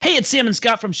it's Sam and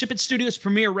Scott from Ship It Studios'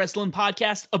 premier wrestling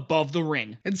podcast, Above the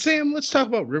Ring. And Sam, let's talk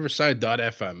about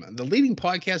Riverside.fm, the leading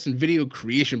podcast and video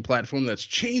creation platform that's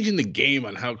changing the game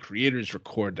on how creators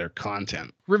record their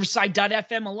content.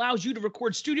 Riverside.fm allows you to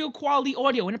record studio quality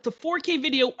audio and up to 4K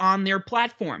video on their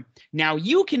platform. Now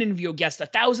you can interview a guest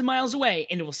 1,000 miles away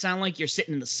and it will sound like you're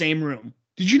sitting in the same room.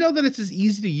 Did you know that it's as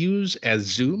easy to use as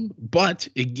Zoom, but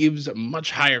it gives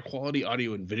much higher quality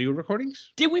audio and video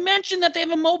recordings? Did we mention that they have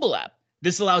a mobile app?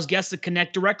 This allows guests to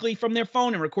connect directly from their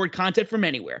phone and record content from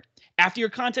anywhere. After your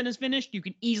content is finished, you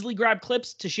can easily grab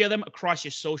clips to share them across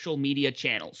your social media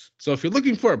channels. So if you're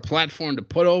looking for a platform to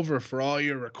put over for all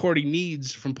your recording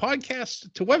needs, from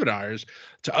podcasts to webinars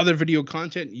to other video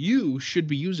content, you should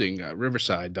be using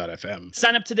Riverside.fm.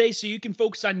 Sign up today so you can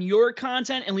focus on your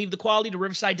content and leave the quality to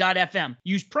Riverside.fm.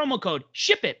 Use promo code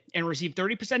SHIPIT and receive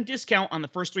 30% discount on the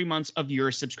first 3 months of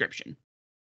your subscription.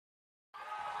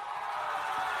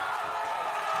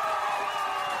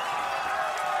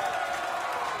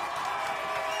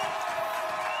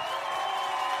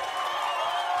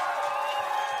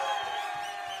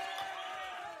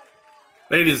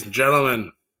 Ladies and gentlemen,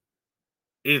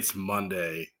 it's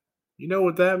Monday. You know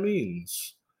what that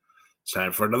means. It's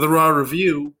time for another Raw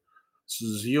review. This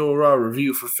is your Raw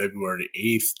review for February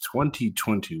 8th,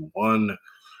 2021.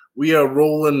 We are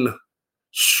rolling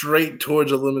straight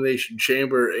towards Elimination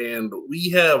Chamber, and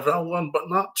we have not one, but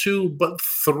not two, but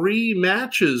 3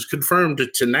 matches confirmed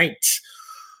tonight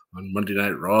on Monday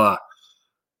Night Raw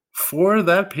for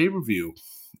that pay-per-view.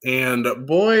 And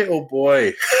boy, oh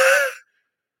boy,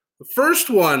 the first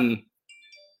one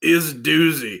is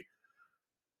doozy.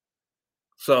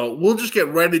 So we'll just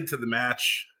get right into the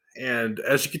match. And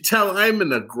as you can tell, I'm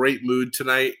in a great mood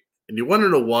tonight. And you want to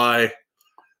know why?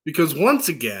 Because once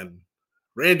again,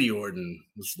 Randy Orton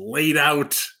was laid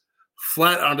out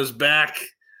flat on his back.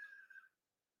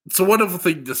 It's a wonderful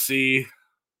thing to see.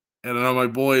 And I know my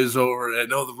boys over it. I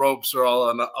know the ropes are all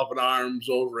up in arms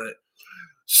over it.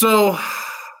 So,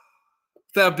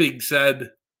 that being said,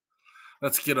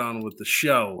 let's get on with the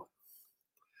show.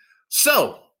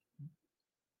 So,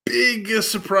 big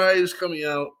surprise coming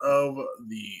out of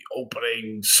the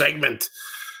opening segment.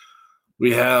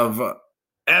 We have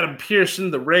Adam Pearce in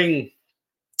the ring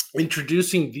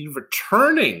introducing the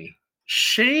returning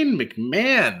Shane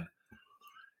McMahon.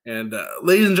 And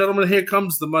ladies and gentlemen, here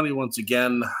comes the money once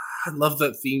again. I love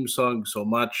that theme song so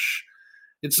much.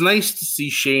 It's nice to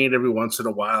see Shane every once in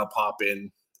a while pop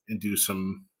in and do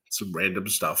some random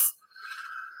stuff.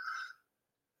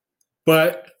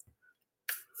 But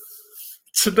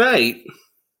tonight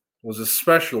was a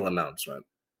special announcement.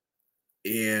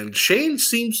 And Shane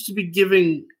seems to be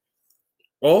giving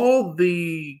all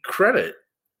the credit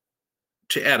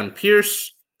to Adam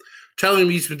Pearce, telling him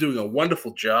he's been doing a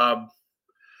wonderful job.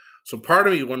 So part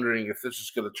of me wondering if this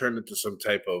is going to turn into some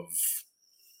type of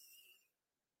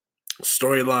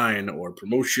storyline or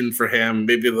promotion for him.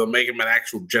 Maybe they'll make him an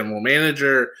actual general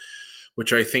manager,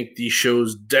 which I think these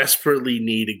shows desperately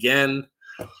need again.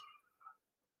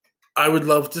 I would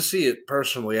love to see it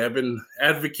personally. I've been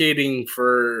advocating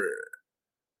for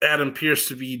Adam Pearce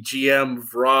to be GM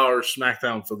of Raw or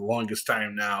SmackDown for the longest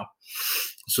time now.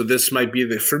 So this might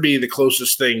be, for me, the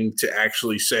closest thing to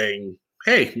actually saying,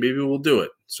 hey, maybe we'll do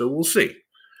it. So we'll see.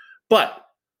 But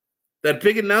that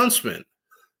big announcement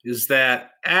is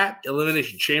that at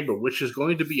Elimination Chamber, which is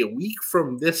going to be a week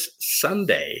from this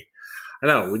Sunday, I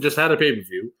know, we just had a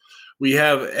pay-per-view. We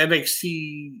have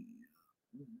NXT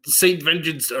St.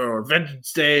 Vengeance or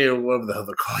Vengeance Day or whatever the hell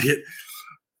they're calling it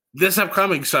this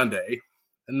upcoming Sunday.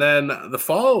 And then the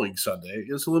following Sunday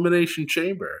is Elimination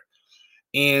Chamber.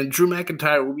 And Drew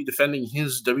McIntyre will be defending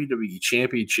his WWE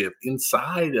Championship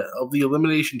inside of the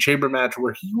Elimination Chamber match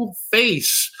where he will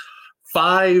face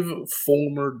 5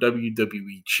 former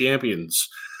WWE champions.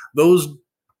 Those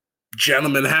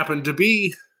gentlemen happen to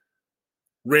be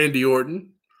Randy Orton,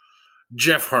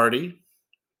 Jeff Hardy,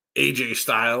 AJ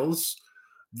Styles,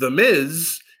 The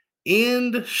Miz,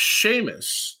 and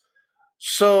Sheamus.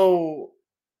 So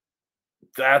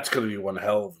that's going to be one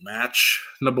hell of a match,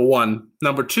 number one.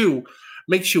 Number two,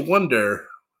 makes you wonder,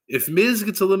 if Miz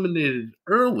gets eliminated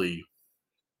early,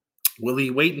 will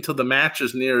he wait until the match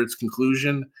is near its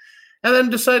conclusion and then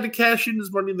decide to cash in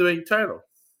his Money in the Bank title?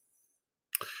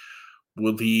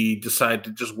 Will he decide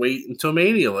to just wait until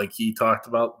Mania like he talked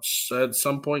about at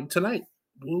some point tonight?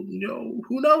 Well,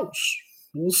 who knows?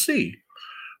 We'll see.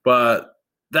 But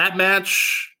that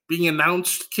match being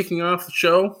announced, kicking off the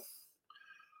show,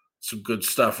 some good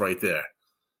stuff right there.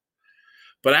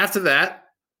 But after that,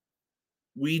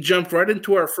 we jumped right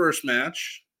into our first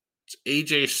match. It's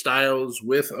AJ Styles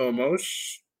with Omos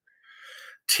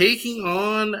taking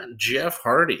on Jeff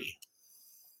Hardy.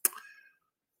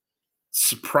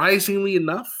 Surprisingly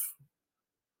enough,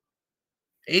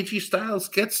 AJ Styles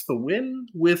gets the win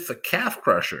with a calf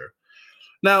crusher.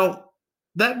 Now,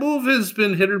 that move has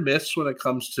been hit or miss when it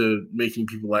comes to making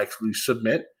people actually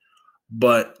submit,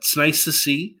 but it's nice to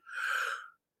see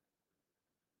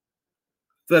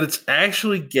that it's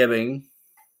actually getting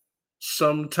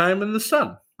some time in the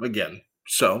sun again.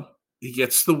 So he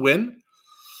gets the win.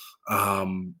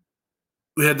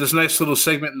 We had this nice little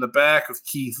segment in the back of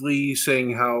Keith Lee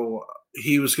saying how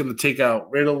he was going to take out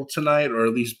Riddle tonight, or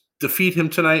at least defeat him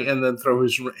tonight, and then throw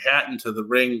his hat into the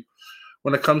ring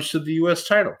when it comes to the U.S.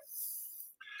 title.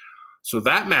 So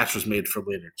that match was made for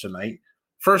later tonight.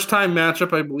 First time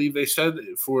matchup, I believe they said,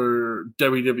 for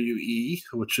WWE,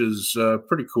 which is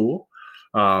pretty cool.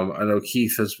 I know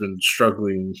Keith has been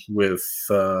struggling with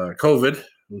COVID,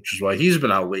 which is why he's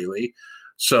been out lately.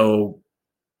 So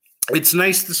it's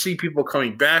nice to see people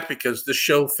coming back because the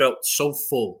show felt so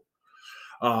full.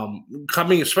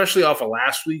 Coming especially off of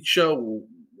last week's show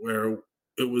where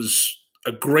it was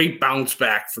a great bounce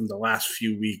back from the last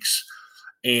few weeks.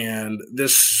 And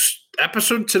this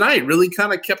episode tonight really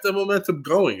kind of kept the momentum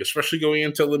going, especially going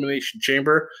into Elimination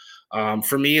Chamber.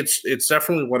 For me, it's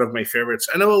definitely one of my favorites.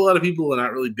 I know a lot of people are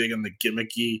not really big on the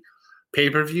gimmicky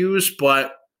pay-per-views,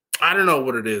 but I don't know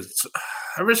what it is.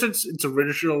 Ever since its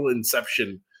original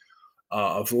inception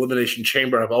of Elimination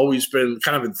Chamber, I've always been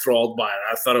kind of enthralled by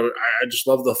it. I just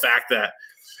love the fact that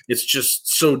it's just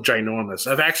so ginormous.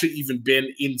 I've actually even been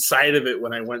inside of it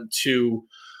when I went to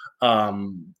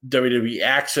WWE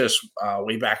Access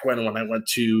way back when I went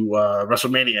to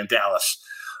WrestleMania in Dallas.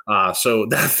 So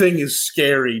that thing is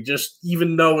scary. Just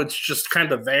even though it's just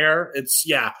kind of there, it's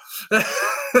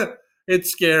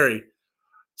it's scary.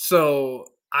 So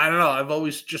I don't know. I've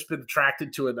always just been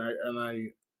attracted to it,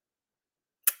 and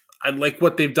I like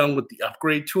what they've done with the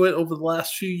upgrade to it over the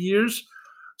last few years.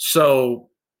 So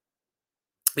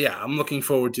yeah, I'm looking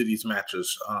forward to these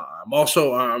matches.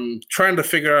 I'm trying to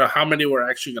figure out how many we're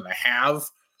actually going to have.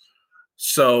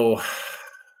 So it'd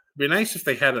be nice if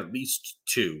they had at least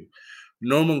 2.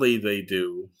 Normally they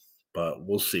do, but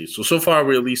we'll see. So far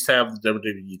we at least have the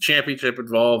WWE Championship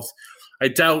involved. I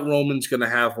doubt Roman's going to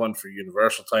have one for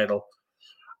Universal title.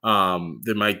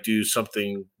 They might do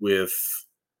something with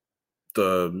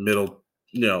the middle,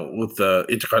 with the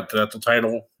Intercontinental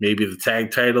title, maybe the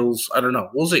tag titles. I don't know.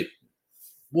 We'll see.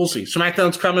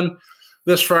 SmackDown's coming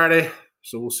this Friday,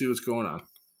 so we'll see what's going on.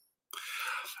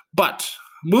 But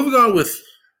moving on with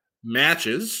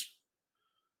matches,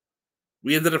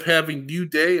 we ended up having New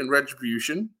Day and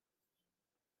Retribution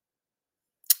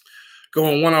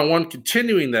going one-on-one,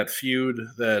 continuing that feud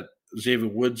that Xavier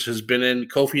Woods has been in.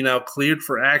 Kofi now cleared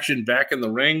for action back in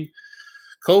the ring.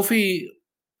 Kofi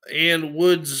and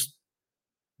Woods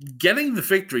getting the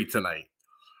victory tonight,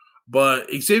 but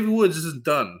Xavier Woods isn't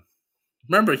done.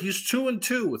 Remember, he's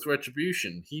 2-2 with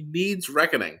Retribution. He needs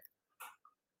Reckoning.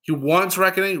 He wants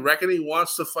Reckoning. Reckoning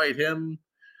wants to fight him.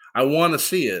 I want to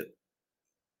see it.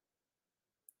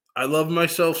 I love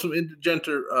myself some intergender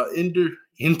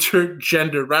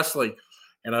wrestling,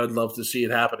 and I would love to see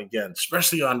it happen again,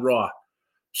 especially on Raw.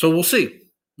 So we'll see.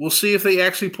 We'll see if they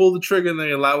actually pull the trigger and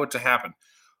they allow it to happen.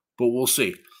 But we'll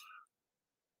see.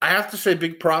 I have to say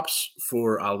big props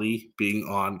for Ali being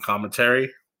on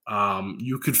commentary.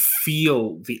 You could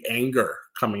feel the anger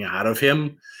coming out of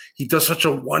him. He does such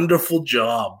a wonderful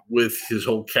job with his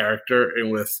whole character,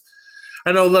 and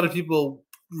I know a lot of people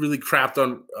really crapped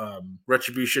on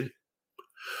Retribution,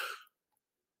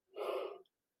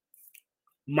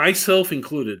 myself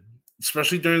included,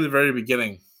 especially during the very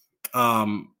beginning.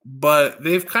 But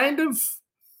they've kind of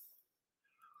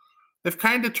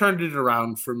turned it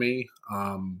around for me.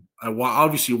 I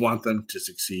obviously want them to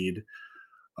succeed.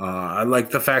 I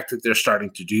like the fact that they're starting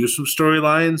to do some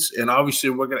storylines, and obviously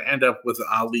we're going to end up with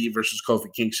Ali versus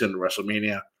Kofi Kingston at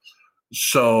WrestleMania.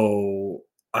 So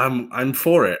I'm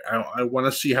for it. I want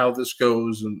to see how this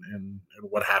goes and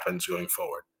what happens going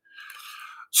forward.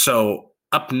 So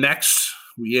up next,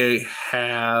 we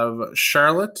have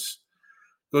Charlotte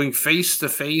going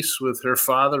face-to-face with her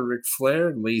father, Ric Flair,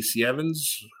 and Lacey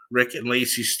Evans. Rick and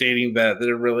Lacey stating that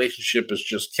their relationship is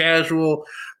just casual,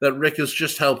 that Rick is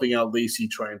just helping out Lacey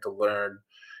trying to learn,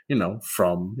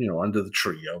 from, under the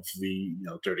tree of the,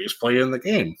 dirtiest player in the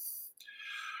game.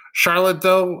 Charlotte,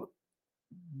 though,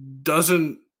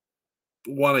 doesn't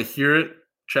want to hear it,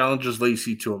 challenges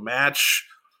Lacey to a match,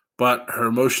 but her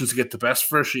emotions get the best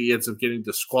for her. She ends up getting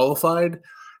disqualified.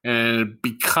 And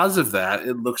because of that,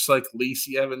 it looks like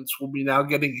Lacey Evans will be now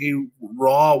getting a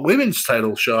Raw Women's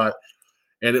title shot.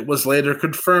 And it was later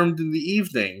confirmed in the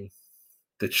evening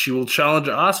that she will challenge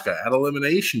Asuka at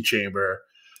Elimination Chamber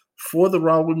for the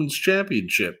Raw Women's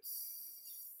Championship.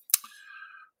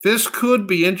 This could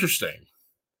be interesting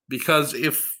because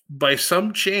if by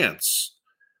some chance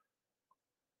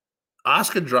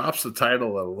Asuka drops the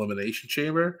title at Elimination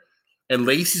Chamber and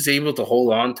Lacey's able to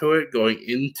hold on to it going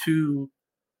into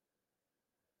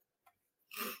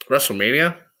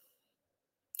WrestleMania,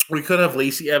 we could have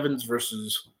Lacey Evans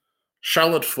versus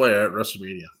Charlotte Flair at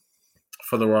WrestleMania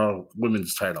for the Raw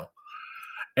Women's title.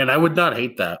 And I would not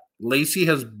hate that. Lacey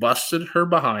has busted her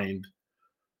behind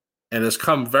and has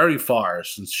come very far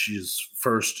since she's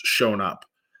first shown up.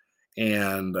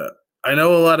 And I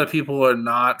know a lot of people are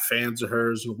not fans of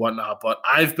hers and whatnot, but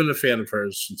I've been a fan of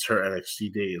hers since her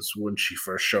NXT days when she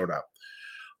first showed up.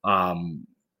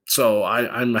 So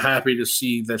I'm happy to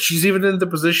see that she's even in the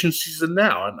position she's in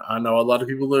now. And I know a lot of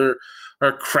people are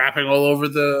crapping all over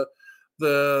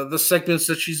the segments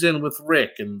that she's in with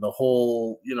Rick and the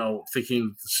whole,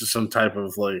 thinking this is some type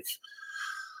of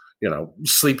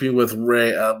sleeping with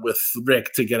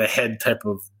Rick to get ahead type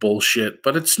of bullshit.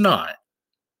 But it's not.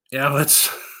 It's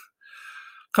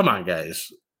come on, guys.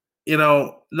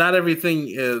 Not everything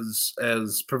is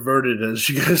as perverted as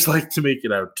you guys like to make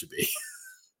it out to be.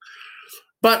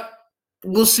 But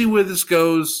we'll see where this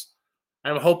goes.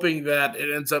 I'm hoping that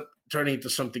it ends up turning into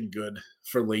something good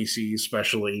for Lacey,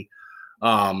 especially.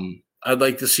 I'd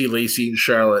like to see Lacey and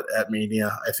Charlotte at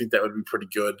Mania. I think that would be pretty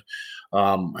good.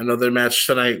 I know their match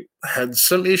tonight had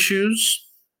some issues,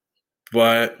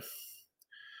 but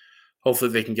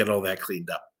hopefully they can get all that cleaned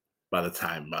up by the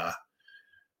time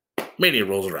Mania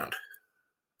rolls around.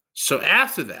 So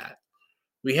after that,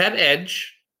 we had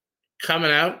Edge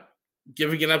coming out,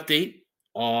 giving an update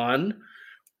on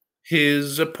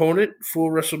his opponent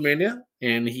for WrestleMania,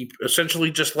 and he essentially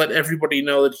just let everybody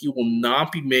know that he will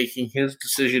not be making his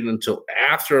decision until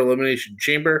after Elimination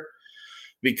Chamber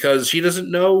because he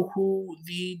doesn't know who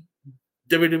the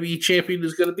WWE champion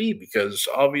is going to be, because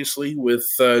obviously with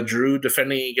Drew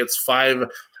defending against 5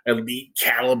 elite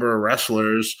caliber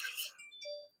wrestlers,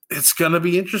 it's going to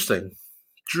be interesting.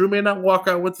 Drew may not walk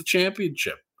out with the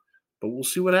championship, but we'll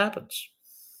see what happens.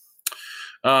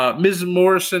 Miz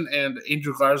Morrison and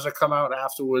Angel Garza come out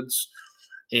afterwards,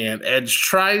 and Edge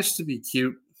tries to be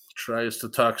cute, tries to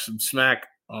talk some smack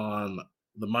on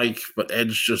the mic, but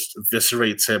Edge just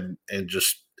eviscerates him and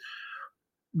just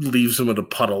leaves him in a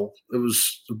puddle. It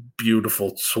was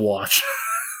beautiful to watch.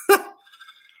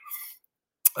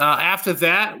 After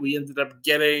that, we ended up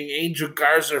getting Angel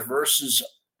Garza versus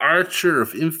Archer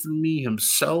of Infamy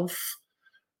himself,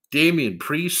 Damian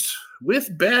Priest,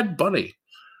 with Bad Bunny.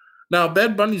 Now,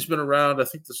 Bad Bunny's been around. I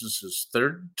think this is his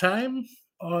 3rd time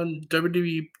on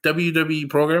WWE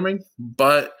programming,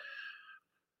 but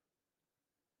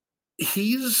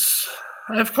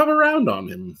I've come around on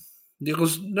him.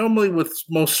 Because normally with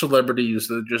most celebrities,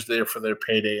 they're just there for their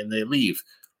payday and they leave.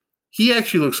 He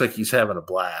actually looks like he's having a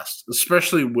blast,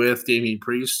 especially with Damian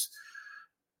Priest.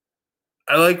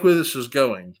 I like where this is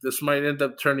going. This might end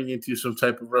up turning into some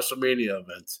type of WrestleMania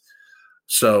event.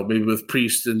 So maybe with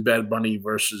Priest and Bad Bunny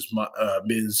versus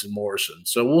Miz and Morrison.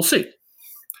 So we'll see.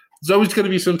 There's always going to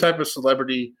be some type of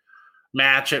celebrity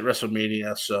match at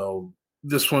WrestleMania. So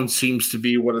this one seems to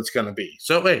be what it's going to be.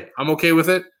 So, hey, I'm okay with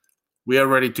it. We are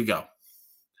ready to go.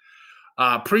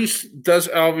 Priest does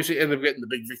obviously end up getting the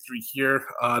big victory here,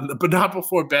 but not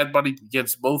before Bad Bunny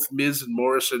gets both Miz and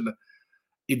Morrison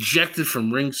ejected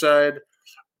from ringside.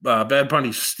 Bad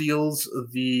Bunny steals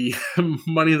the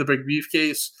Money in the Big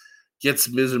Briefcase, gets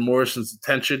Miz and Morrison's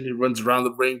attention. He runs around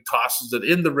the ring, tosses it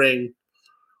in the ring.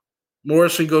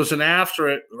 Morrison goes in after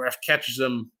it. The ref catches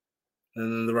him,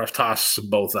 and then the ref tosses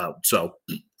them both out. So,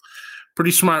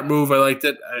 pretty smart move. I liked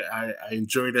it. I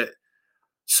enjoyed it.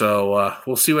 So,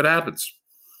 we'll see what happens.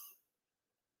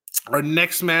 Our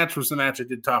next match was the match I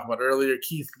did talk about earlier,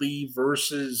 Keith Lee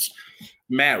versus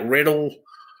Matt Riddle.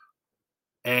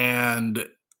 And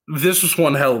this was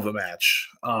one hell of a match.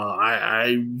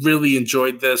 I really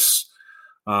enjoyed this.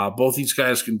 Both these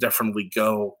guys can definitely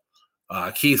go.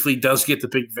 Keith Lee does get the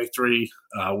big victory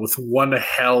with one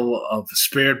hell of a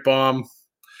spirit bomb.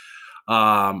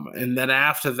 And then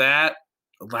after that,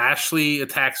 Lashley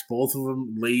attacks both of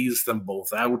them, lays them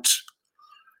both out.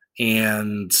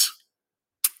 And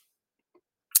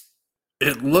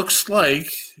it looks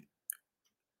like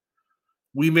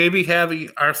we may be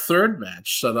having our 3rd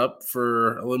match set up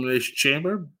for Elimination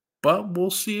Chamber, but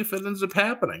we'll see if it ends up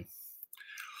happening.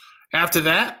 After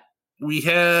that, we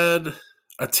had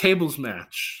a tables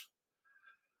match.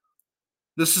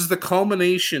 This is the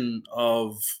culmination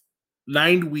of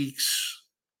 9 weeks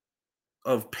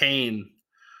of pain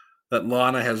that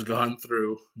Lana has gone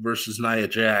through versus Nia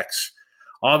Jax.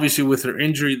 obviously with her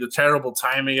injury, the terrible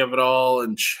timing of it all,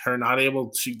 and her not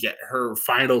able to get her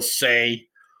final say,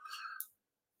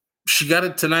 she got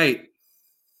it tonight.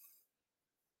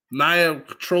 Nia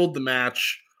controlled the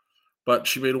match, but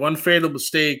she made one fatal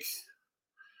mistake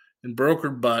and broke her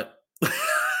butt.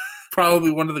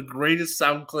 Probably one of the greatest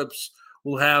sound clips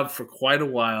we'll have for quite a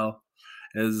while,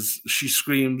 as she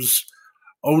screams,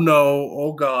 "Oh no,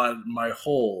 oh God, my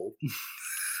hole,"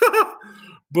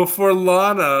 before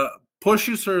Lana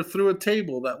pushes her through a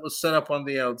table that was set up on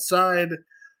the outside,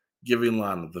 giving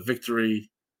Lana the victory.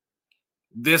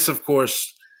 This, of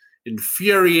course,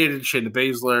 infuriated Shayna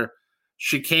Baszler.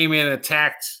 She came in and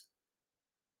attacked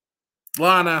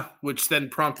Lana, which then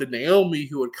prompted Naomi,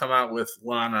 who would come out with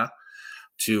Lana,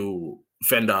 to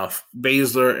fend off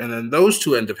Baszler, and then those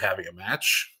two end up having a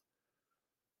match.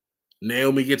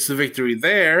 Naomi gets the victory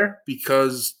there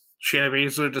because Shayna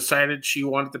Baszler decided she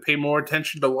wanted to pay more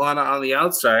attention to Lana on the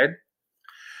outside.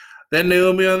 Then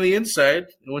Naomi on the inside,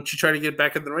 and when she tried to get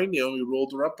back in the ring, Naomi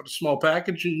rolled her up in a small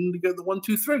package and got the 1,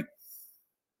 2, 3.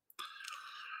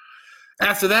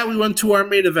 After that, we went to our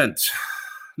main event.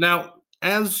 Now,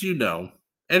 as you know,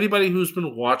 anybody who's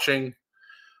been watching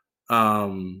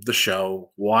the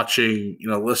show,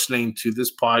 listening to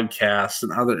this podcast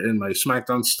and in my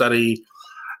SmackDown study,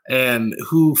 and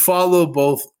who follow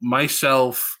both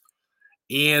myself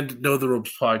and Know the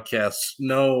Ropes podcasts,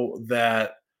 know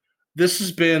that this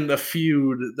has been a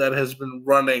feud that has been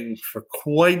running for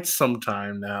quite some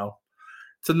time now.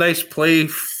 It's a nice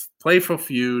playful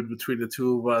feud between the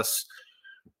two of us.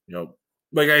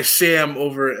 My guy Sam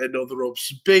over at Know the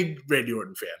Ropes, big Randy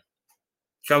Orton fan.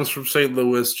 Comes from St.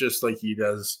 Louis just like he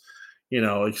does,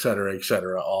 et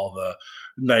cetera, all the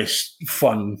nice,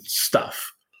 fun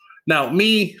stuff. Now,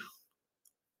 me,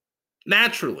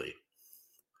 naturally,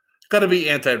 got to be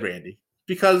anti-Randy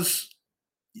because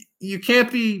you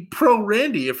can't be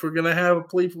pro-Randy if we're going to have a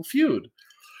playful feud.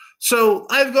 So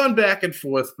I've gone back and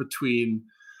forth between,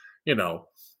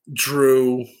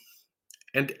 Drew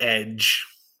and Edge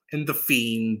and The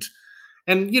Fiend.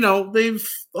 And, they've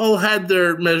all had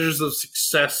their measures of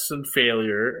success and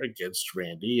failure against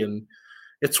Randy. And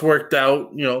it's worked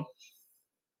out,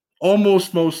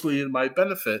 almost mostly in my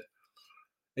benefit.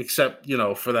 Except,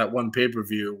 for that one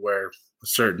pay-per-view where a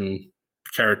certain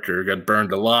character got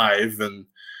burned alive. And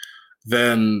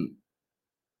then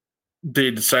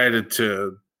they decided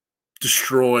to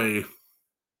destroy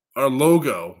our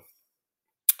logo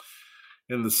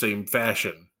in the same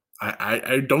fashion.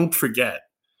 I don't forget.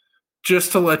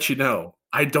 Just to let you know,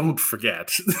 I don't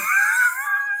forget.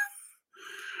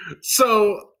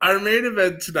 So, our main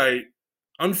event tonight,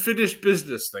 unfinished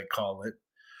business, they call it,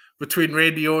 between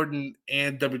Randy Orton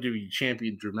and WWE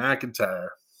Champion Drew McIntyre.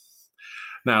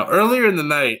 Now, earlier in the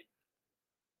night,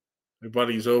 my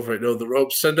buddies over at Know the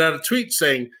Ropes sent out a tweet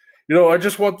saying, I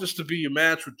just want this to be a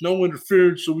match with no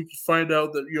interference so we can find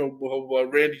out that, blah, blah,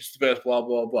 Randy's the best, blah,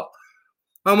 blah, blah.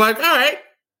 I'm like, all right.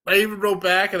 I even wrote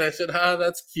back and I said,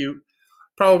 that's cute.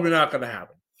 Probably not going to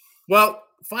happen. Well,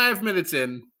 5 minutes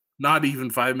in, not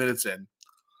even 5 minutes in,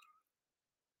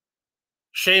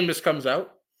 Sheamus comes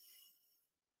out,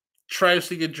 tries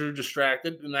to get Drew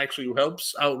distracted, and actually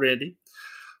helps out Randy.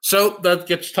 So that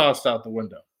gets tossed out the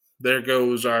window. There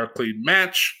goes our clean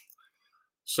match.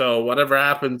 So whatever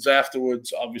happens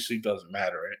afterwards obviously doesn't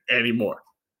matter anymore.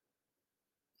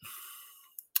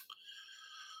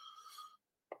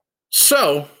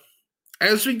 So,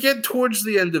 as we get towards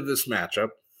the end of this matchup,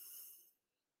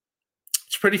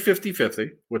 it's pretty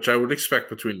 50-50, which I would expect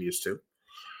between these two.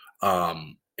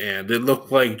 And it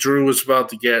looked like Drew was about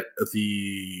to get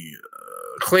the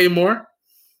Claymore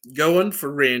going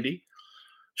for Randy.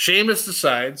 Sheamus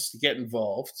decides to get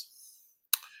involved.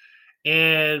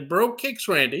 And Bro kicks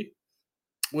Randy,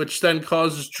 which then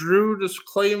causes Drew to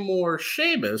Claymore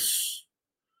Sheamus.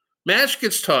 Match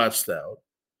gets tossed out.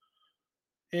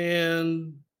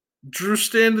 And Drew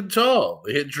standing tall.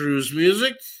 They hit Drew's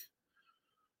music.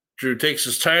 Drew takes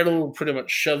his title and pretty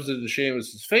much shoves it into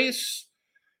Sheamus' face.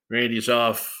 Randy's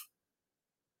off,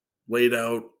 laid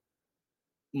out,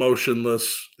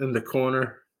 motionless in the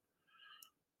corner.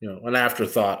 An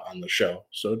afterthought on the show,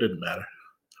 so it didn't matter.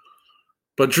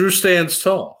 But Drew stands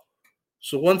tall.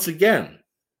 So once again,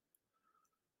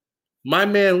 my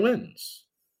man wins.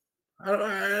 I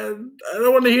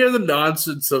don't want to hear the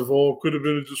nonsense of, could have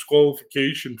been a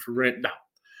disqualification for Randy.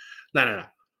 No.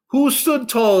 Who stood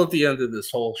tall at the end of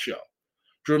this whole show?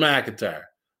 Drew McIntyre,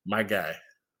 my guy.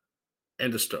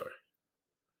 End of story.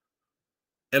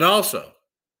 And also,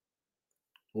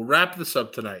 we'll wrap this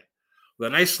up tonight with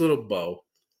a nice little bow.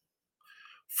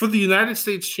 For the United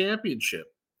States Championship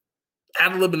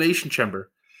at Elimination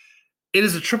Chamber, It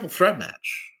is a triple threat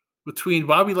match between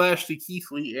Bobby Lashley, Keith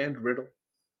Lee, and Riddle.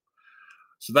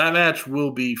 So that match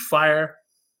will be fire.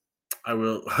 I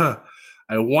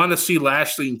want to see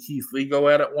Lashley and Keith Lee go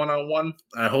at it one-on-one.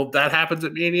 I hope that happens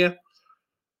at Mania.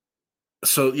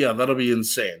 So, yeah, that'll be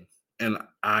insane. And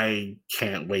I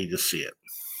can't wait to see it.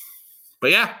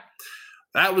 But, yeah,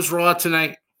 that was Raw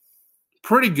tonight.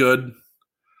 Pretty good.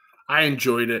 I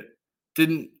enjoyed it.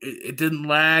 It didn't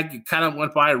lag. It kind of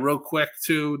went by real quick,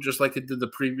 too, just like it did the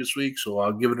previous week. So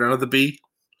I'll give it another B.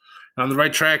 On the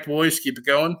right track, boys. Keep it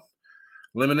going.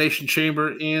 Elimination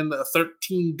Chamber in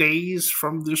 13 days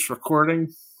from this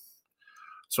recording.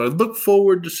 So I look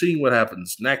forward to seeing what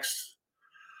happens next,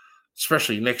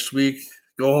 especially next week.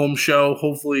 Go home show.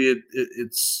 Hopefully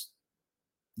it's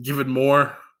given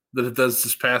more than it does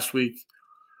this past week.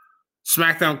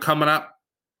 SmackDown coming up.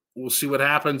 We'll see what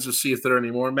happens to see if there are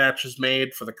any more matches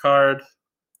made for the card.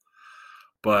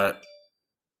 But,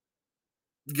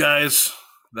 guys,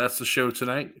 that's the show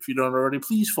tonight. If you don't already,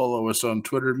 please follow us on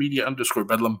Twitter,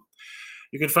 media_Bedlam.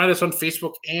 You can find us on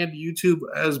Facebook and YouTube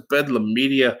as Bedlam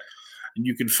Media. And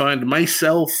you can find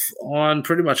myself on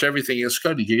pretty much everything as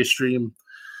Scotty J Stream.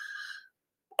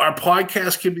 Our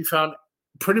podcast can be found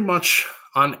pretty much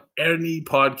on any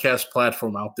podcast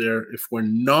platform out there. If we're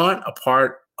not a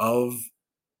part of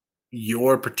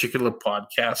your particular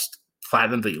podcast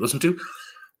platinum that you listen to,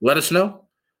 let us know.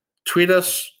 Tweet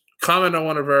us. Comment on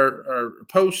one of our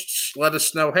posts. Let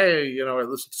us know, hey, I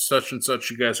listened to such and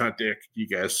such. You guys aren't there. Could you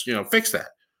guys, fix that?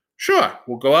 Sure.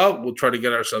 We'll go out. We'll try to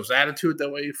get ourselves added to it that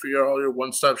way for all your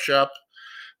one-stop shop.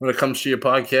 When it comes to your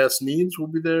podcast needs, we'll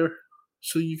be there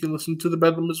so you can listen to the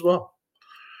Bedlam as well.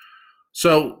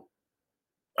 So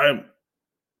I'm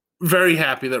very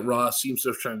happy that Raw seems to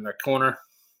have turned that corner.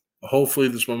 Hopefully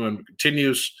this momentum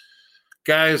continues.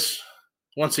 Guys,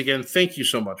 once again, thank you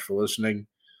so much for listening.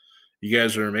 You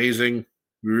guys are amazing.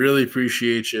 We really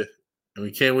appreciate you. And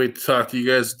we can't wait to talk to you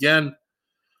guys again.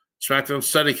 SmackDown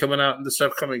Study coming out this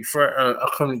upcoming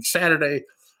Saturday.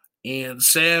 And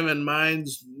Sam and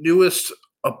mine's newest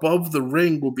Above the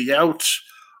Ring will be out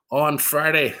on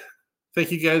Friday.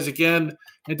 Thank you guys again.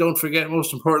 And don't forget,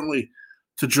 most importantly,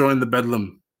 to join the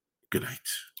Bedlam. Good night.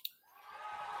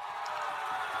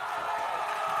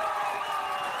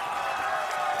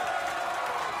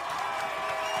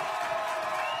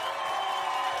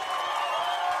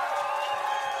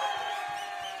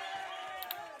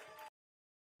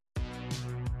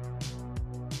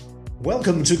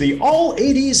 Welcome to the All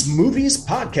 80s Movies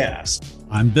Podcast.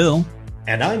 I'm Bill.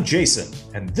 And I'm Jason.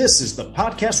 And this is the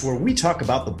podcast where we talk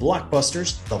about the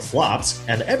blockbusters, the flops,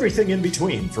 and everything in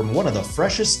between from one of the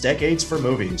freshest decades for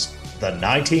movies, the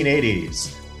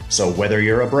 1980s. So whether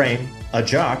you're a brain, a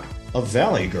jock, a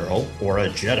valley girl, or a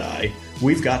Jedi,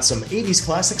 we've got some 80s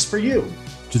classics for you.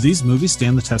 Do these movies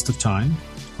stand the test of time?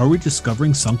 Are we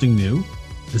discovering something new?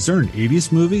 Is there an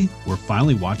 80s movie we're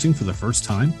finally watching for the first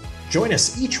time? Join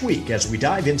us each week as we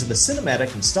dive into the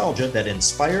cinematic nostalgia that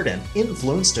inspired and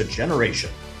influenced a generation.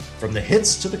 From the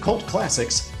hits to the cult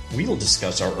classics, we'll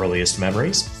discuss our earliest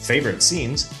memories, favorite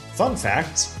scenes, fun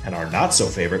facts, and our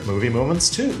not-so-favorite movie moments,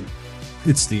 too.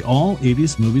 It's the All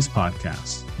 80s Movies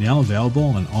Podcast, now available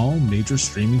on all major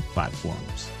streaming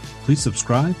platforms. Please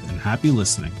subscribe and happy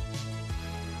listening.